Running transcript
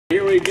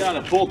Here we've got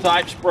a full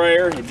type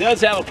sprayer. It does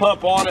have a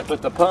pump on it,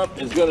 but the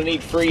pump is going to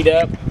need freed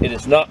up. It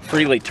is not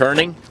freely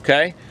turning,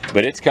 okay?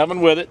 But it's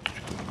coming with it.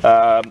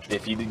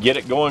 If you get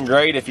it going,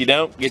 great. If you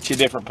don't, get you a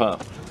different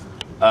pump.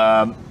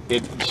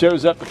 It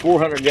shows up to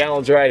 400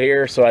 gallons right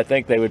here, so I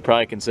think they would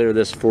probably consider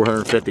this a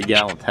 450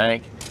 gallon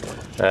tank.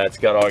 It's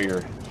got all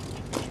your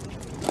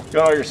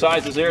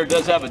sizes there. It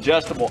does have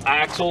adjustable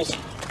axles.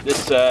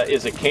 This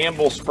is a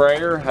Campbell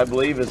sprayer, I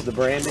believe is the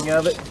branding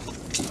of it.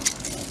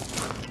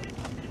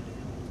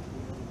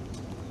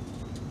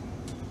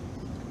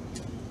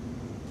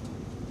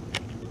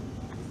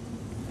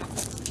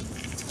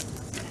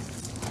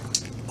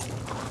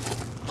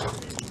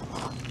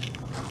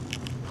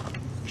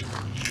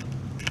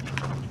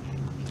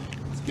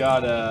 It's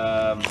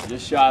got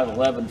just shy of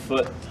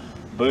 11-foot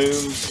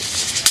boom.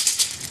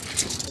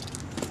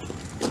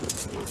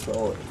 We'll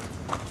call it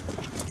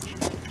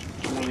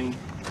 20.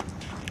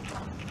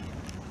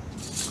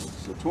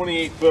 So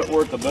 28-foot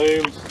worth of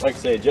booms. Like I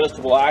say,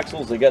 adjustable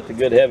axles. They got the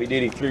good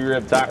heavy-duty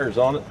 3-rib tires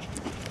on it.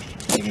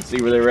 You can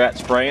see where they were at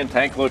spraying.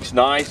 Tank looks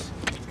nice.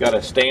 It's got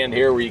a stand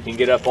here where you can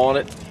get up on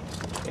it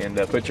and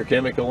put your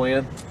chemical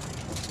in.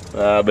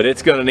 But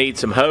it's going to need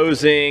some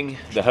hosing.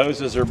 The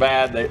hoses are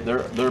bad.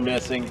 They're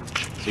missing.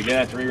 So you're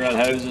going to have to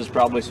rerun hoses,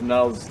 probably some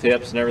nozzles,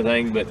 tips, and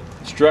everything. But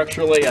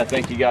structurally, I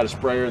think you got a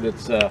sprayer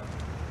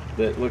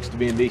that looks to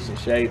be in decent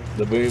shape.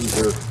 The booms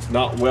are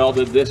not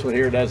welded. This one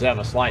here does have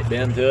a slight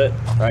bend to it,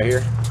 right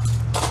here.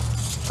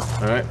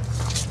 All right.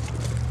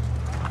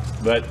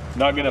 But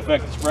not going to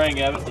affect the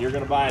spraying of it. You're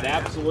going to buy an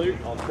Absolute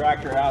on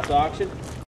Tractor House Auction.